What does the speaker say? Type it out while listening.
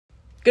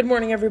Good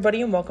morning,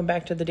 everybody, and welcome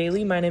back to The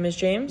Daily. My name is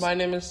James. My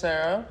name is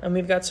Sarah. And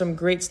we've got some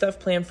great stuff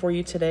planned for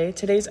you today.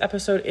 Today's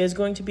episode is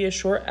going to be a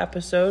short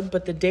episode,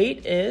 but the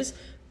date is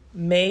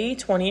May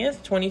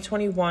 20th,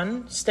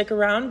 2021. Stick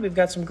around. We've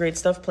got some great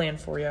stuff planned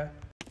for you.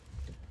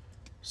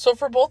 So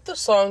for both the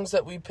songs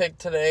that we picked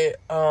today,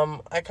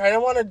 I kind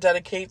of want to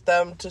dedicate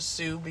them to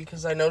Sue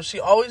because I know she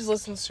always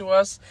listens to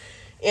us.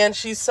 And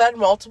she said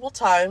multiple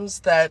times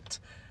that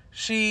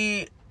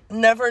she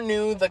never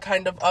knew the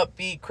kind of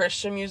upbeat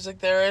Christian music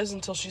there is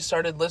until she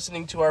started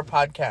listening to our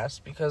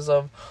podcast because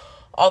of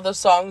all the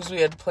songs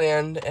we had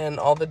planned and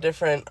all the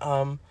different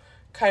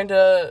kind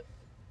of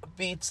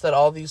beats that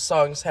all these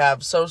songs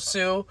have. So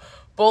Sue,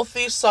 both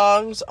these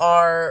songs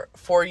are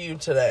for you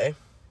today.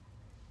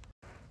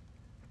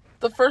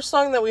 The first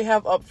song that we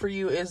have up for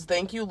you is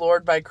Thank You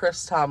Lord by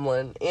Chris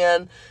Tomlin,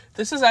 and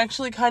this is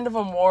actually kind of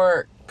a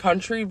more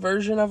country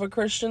version of a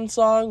Christian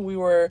song. We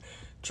were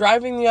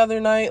driving the other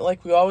night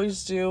like we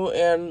always do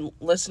and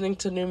listening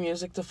to new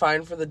music to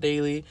find for the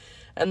daily,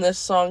 and this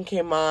song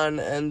came on,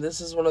 and this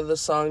is one of the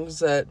songs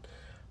that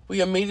we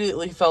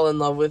immediately fell in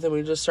love with and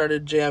we just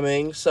started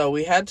jamming, so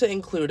we had to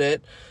include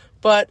it.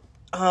 But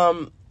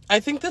I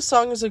think this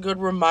song is a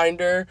good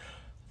reminder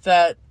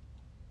that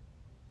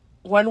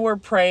when we're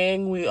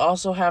praying, we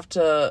also have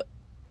to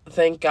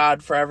thank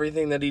God for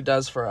everything that he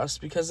does for us,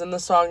 because in the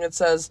song it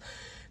says,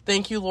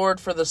 thank you, Lord,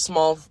 for the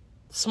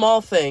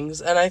small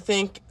things. And I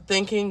think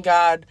thanking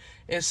God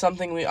is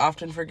something we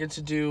often forget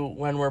to do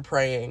when we're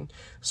praying.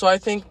 So I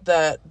think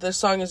that this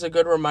song is a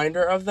good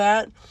reminder of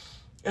that.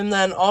 And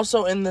then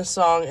also in this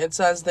song, it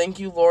says, thank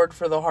you, Lord,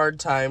 for the hard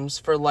times,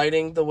 for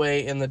lighting the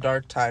way in the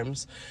dark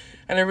times.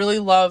 And I really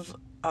love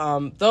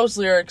those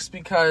lyrics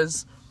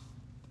because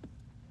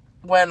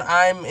when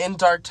I'm in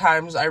dark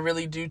times, I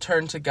really do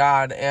turn to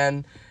God.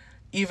 And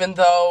even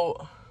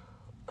though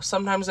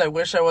sometimes I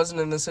wish I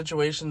wasn't in the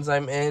situations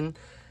I'm in,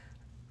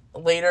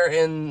 later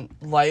in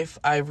life,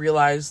 I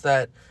realized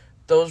that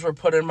those were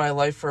put in my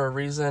life for a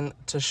reason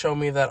to show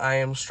me that I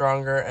am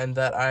stronger and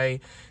that I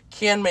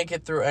can make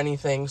it through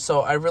anything.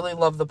 So I really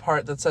love the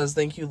part that says,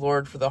 thank you,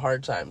 Lord, for the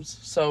hard times.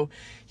 So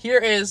here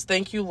is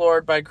Thank You,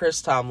 Lord by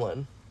Chris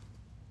Tomlin.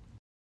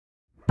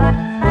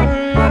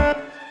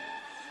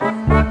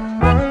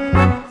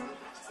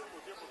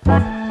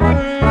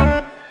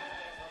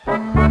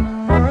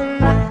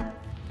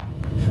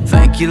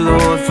 Thank you,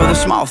 Lord, for the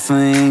small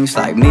things,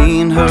 like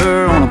me and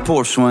her on a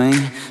porch swing,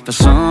 for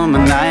summer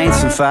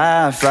nights and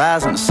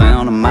fireflies and the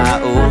sound of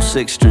my old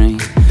six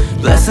string.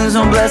 Blessings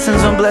on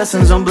blessings on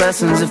blessings on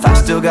blessings. If I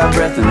still got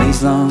breath in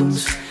these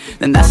lungs,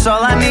 then that's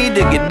all I need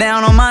to get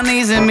down on my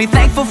knees and be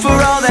thankful for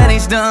all that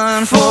he's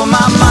done. For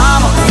my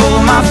mama,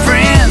 for my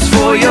friends,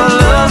 for your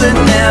love that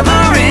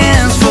never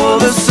ends, for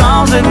the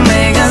songs that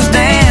make us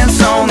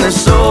dance on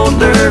this old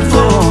dirt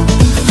floor.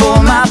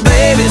 For my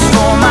babies,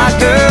 for my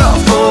girl,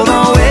 for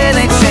the way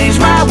they changed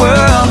my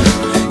world.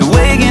 And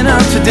waking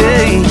up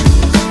today,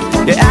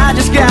 yeah, I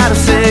just gotta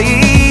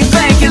say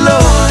thank you,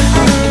 Lord.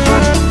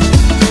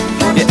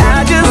 Yeah,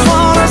 I just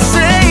wanna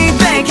say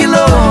thank you,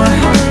 Lord.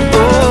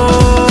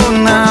 Oh,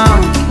 now.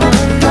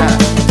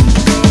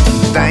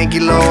 Thank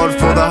you, Lord,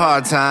 for the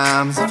hard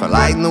times, for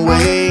lighting the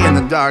way in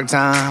the dark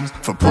times,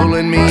 for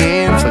pulling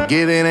me in, for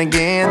giving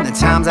again the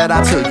times that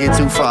I took it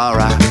too far.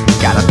 I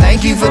gotta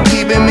thank you for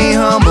keeping me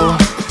humble,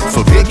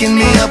 for picking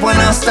me up when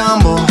I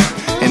stumble.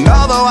 And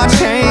although I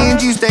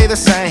change, you stay the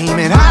same,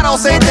 and I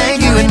don't say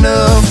thank you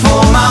enough.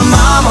 For my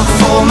mama,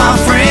 for my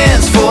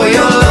friends, for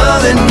your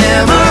love that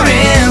never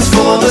ends,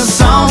 for the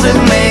songs that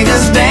make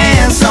us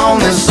dance on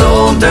this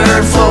old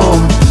dirt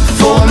floor.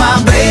 For my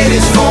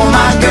babies, for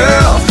my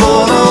girl,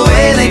 for the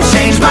way they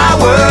changed my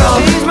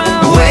world.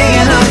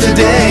 Waking up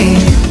today,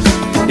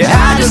 yeah,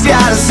 I just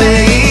gotta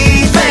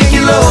say thank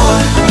you,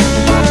 Lord.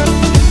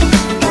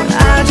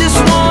 I just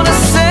wanna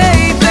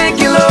say thank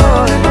you,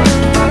 Lord.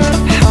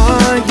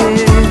 Oh,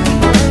 yeah.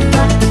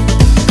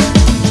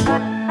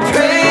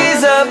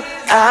 Praise up,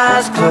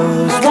 eyes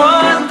closed,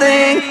 one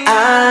thing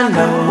I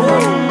know.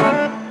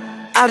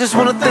 I just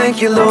wanna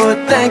thank you,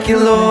 Lord, thank you,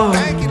 Lord.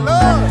 Thank you,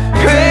 Lord.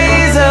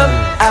 Praise up,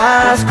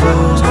 eyes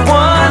closed,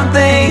 one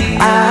thing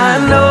I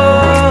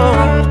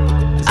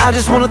know. I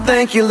just wanna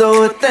thank you,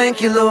 Lord,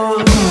 thank you,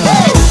 Lord.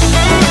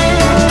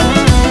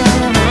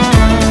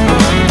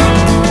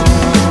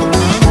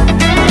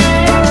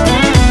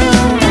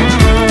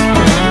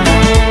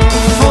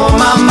 For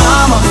my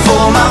mama,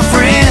 for my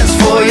friends,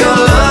 for your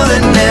love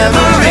that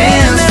never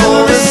ends,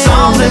 for the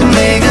songs that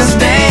make us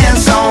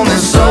dance on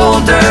this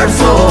old dirt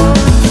floor.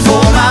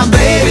 For my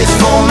babies,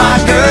 for my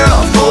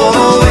girl, for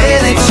the way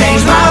they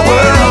changed my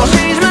world.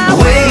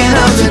 Waking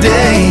up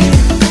today,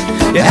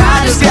 yeah,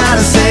 I just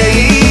gotta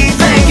say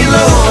thank you,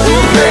 Lord.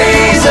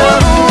 Raise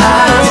up,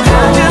 eyes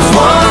closed.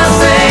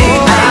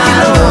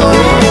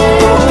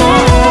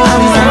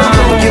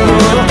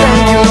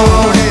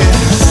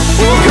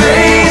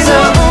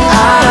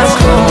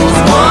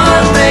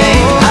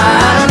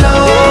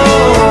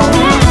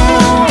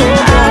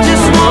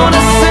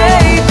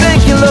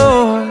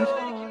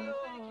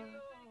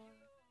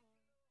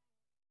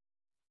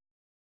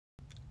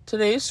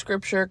 Today's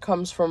scripture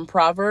comes from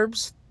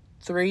Proverbs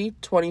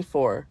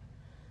 3:24.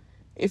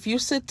 If you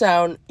sit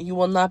down, you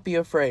will not be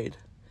afraid.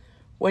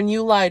 When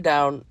you lie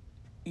down,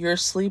 your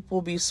sleep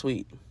will be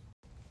sweet.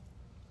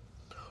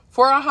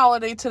 For our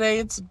holiday today,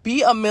 it's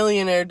Be a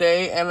Millionaire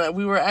Day, and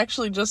we were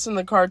actually just in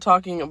the car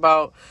talking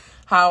about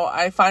how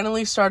I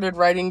finally started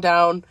writing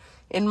down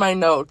in my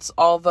notes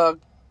all the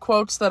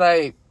quotes that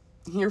I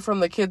hear from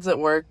the kids at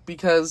work,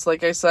 because,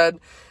 like I said,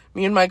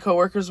 me and my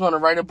coworkers want to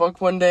write a book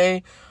one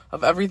day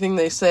of everything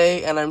they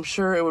say, and I'm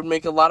sure it would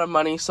make a lot of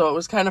money. So it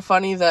was kind of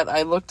funny that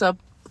I looked up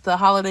the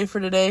holiday for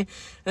today,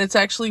 and it's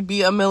actually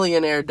Be a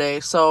Millionaire Day.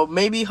 So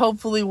maybe,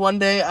 hopefully, one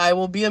day I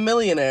will be a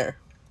millionaire.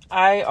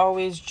 I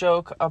always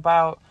joke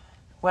about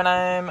when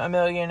I'm a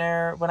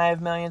millionaire, when I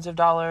have millions of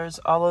dollars,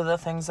 all of the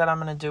things that I'm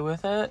going to do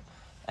with it.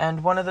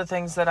 And one of the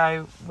things that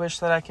I wish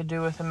that I could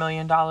do with $1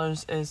 million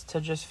is to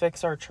just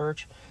fix our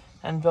church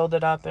and build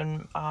it up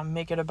and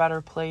make it a better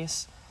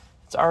place.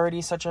 It's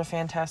already such a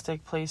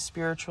fantastic place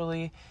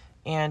spiritually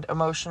and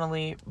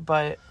emotionally,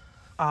 but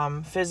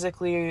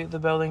physically the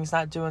building's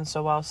not doing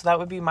so well. So that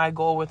would be my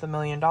goal with $1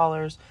 million.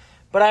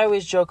 But I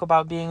always joke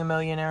about being a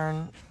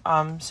millionaire,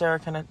 and Sarah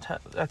can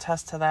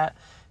attest to that.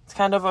 It's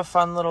kind of a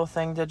fun little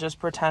thing to just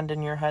pretend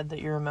in your head that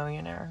you're a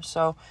millionaire.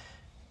 So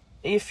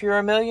if you're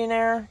a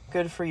millionaire,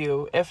 good for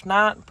you. If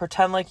not,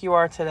 pretend like you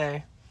are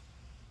today.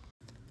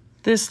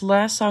 This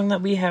last song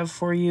that we have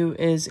for you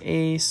is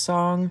a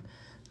song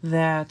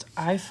that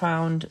I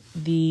found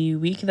the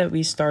week that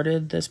we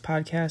started this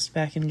podcast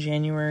back in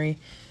January.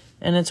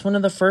 And it's one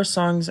of the first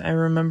songs I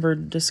remember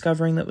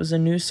discovering that was a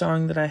new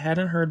song that I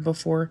hadn't heard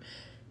before.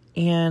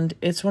 And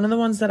it's one of the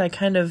ones that I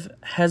kind of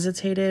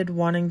hesitated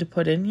wanting to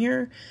put in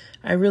here.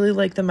 I really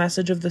like the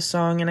message of the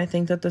song, and I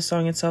think that the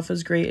song itself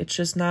is great. It's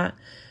just not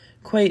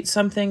quite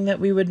something that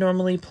we would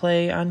normally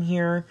play on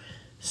here.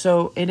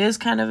 So it is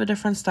kind of a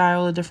different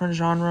style, a different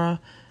genre.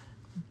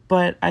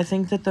 But I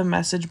think that the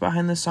message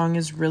behind the song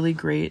is really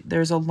great.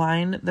 There's a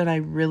line that I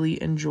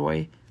really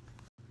enjoy.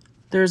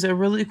 There's a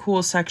really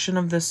cool section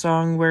of this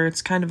song where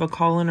it's kind of a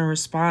call and a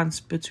response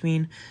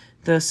between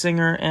the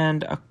singer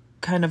and a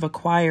kind of a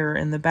choir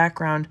in the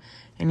background.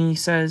 And he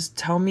says,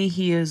 "Tell me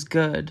he is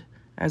good,"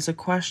 as a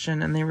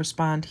question, and they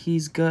respond,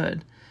 "He's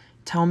good."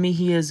 "Tell me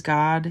he is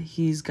God,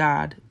 he's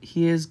God.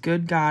 He is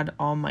good God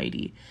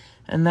Almighty."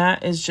 And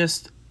that is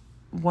just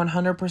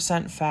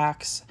 100%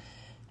 facts.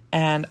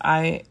 And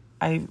I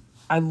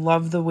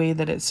love the way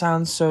that it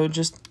sounds. So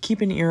just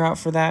keep an ear out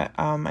for that.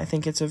 I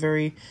think it's a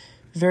very,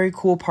 very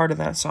cool part of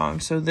that song.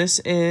 So this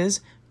is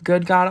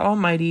Good God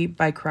Almighty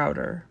by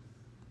Crowder.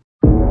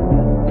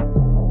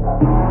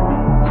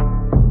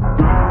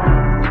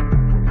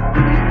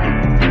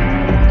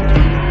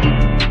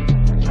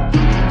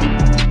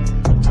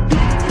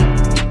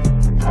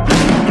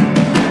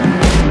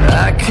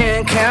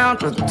 Can't count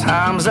the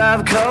times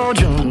I've called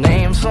your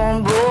name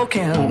some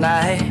broken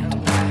night,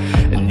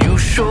 and you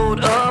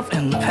showed up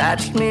and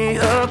patched me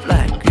up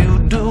like you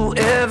do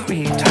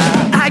every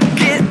time. I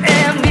get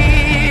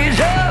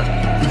amnesia,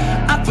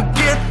 I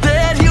forget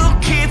that you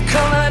keep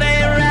coming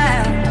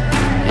around.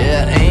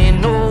 Yeah, ain't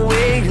no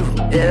way you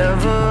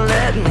ever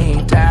let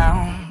me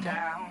down.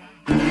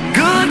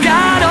 Good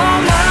God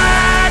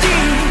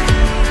Almighty,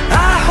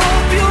 I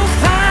hope you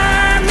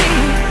find me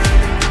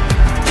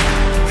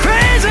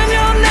praising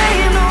your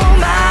name no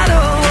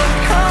matter what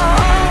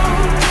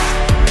comes,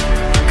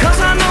 'cause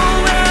I know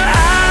where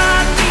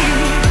I'd be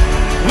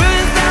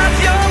without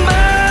your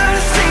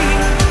mercy.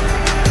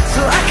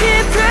 So I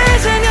keep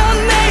praising your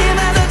name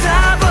at the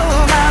top of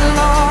my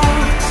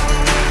lungs.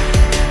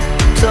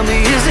 Tell me,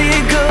 is he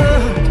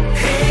good?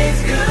 He's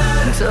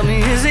good. Tell me,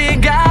 is he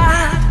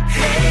God?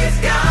 He's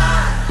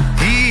God.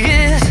 He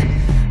is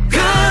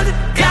good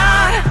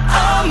God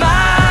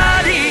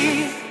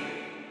Almighty.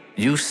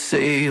 You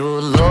say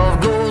your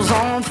love goes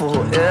on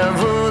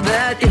forever,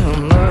 that your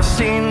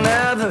mercy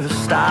never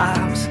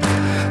stops.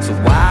 So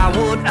why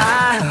would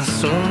I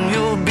assume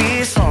you'll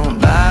be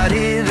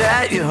somebody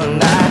that you're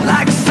not?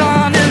 Like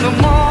sun in the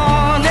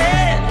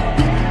morning,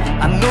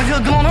 I know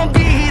you're gonna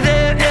be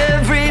there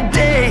every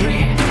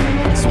day.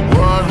 So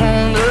what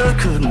on earth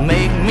could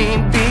make me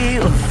be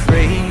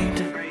afraid?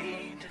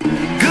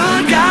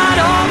 Good God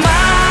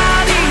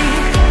Almighty,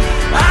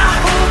 I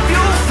hope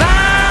you'll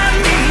find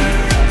me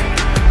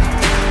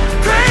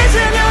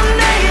praising your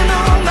name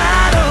no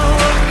matter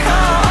what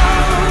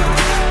comes,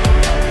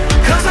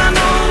 'cause I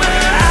know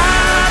where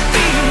I'd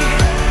be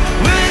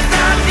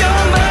without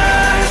your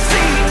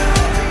mercy.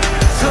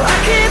 So I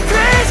keep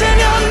praising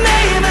your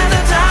name at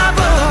the top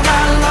of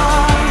my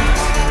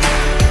lungs.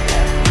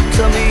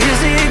 Tell me,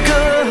 is he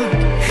good?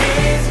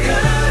 He's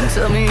good.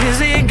 Tell me, is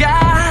he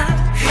God?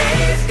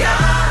 He's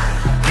God.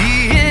 He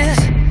is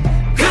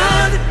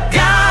good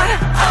God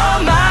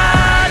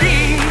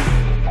Almighty.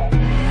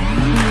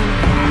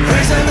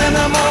 Praise him in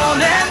the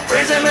morning,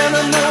 praise him in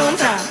the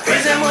noontime,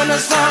 praise him when the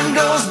sun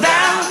goes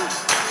down.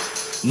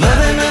 Love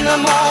him in the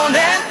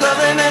morning, love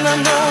him in the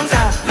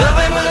noontime, love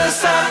him when the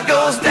sun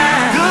goes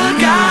down. Good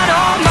God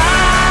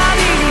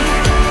Almighty,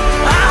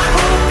 I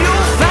hope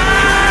you'll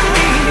find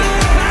me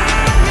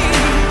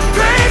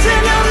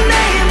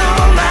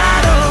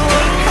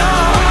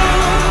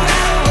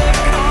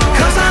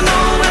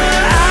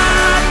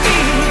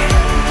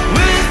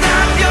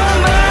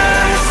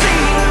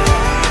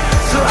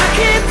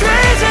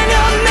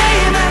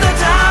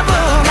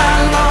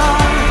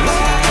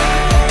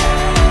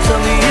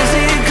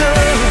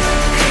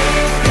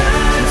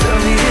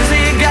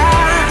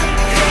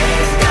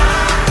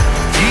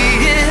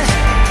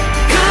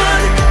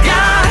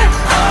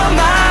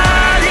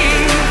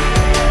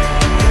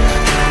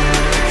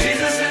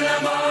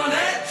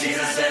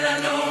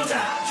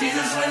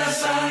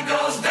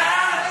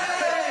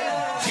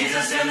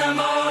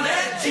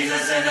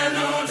Jesus in the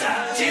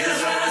noontime,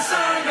 Jesus when the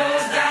sun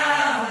goes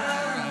down.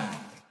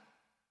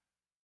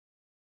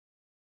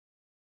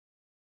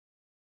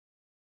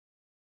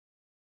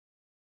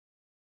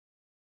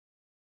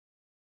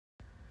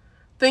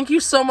 Thank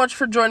you so much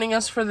for joining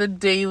us for the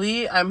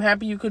daily. I'm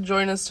happy you could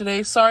join us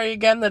today. Sorry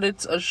again that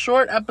it's a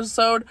short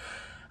episode.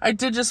 I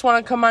did just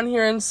want to come on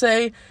here and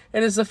say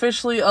it is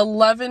officially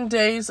 11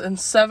 days and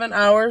 7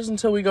 hours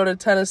until we go to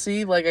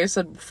Tennessee. Like I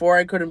said before,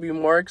 I couldn't be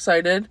more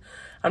excited.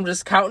 I'm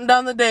just counting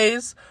down the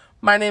days.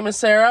 My name is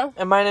Sarah.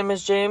 And my name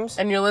is James.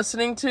 And you're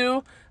listening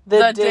to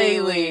The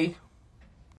Daily.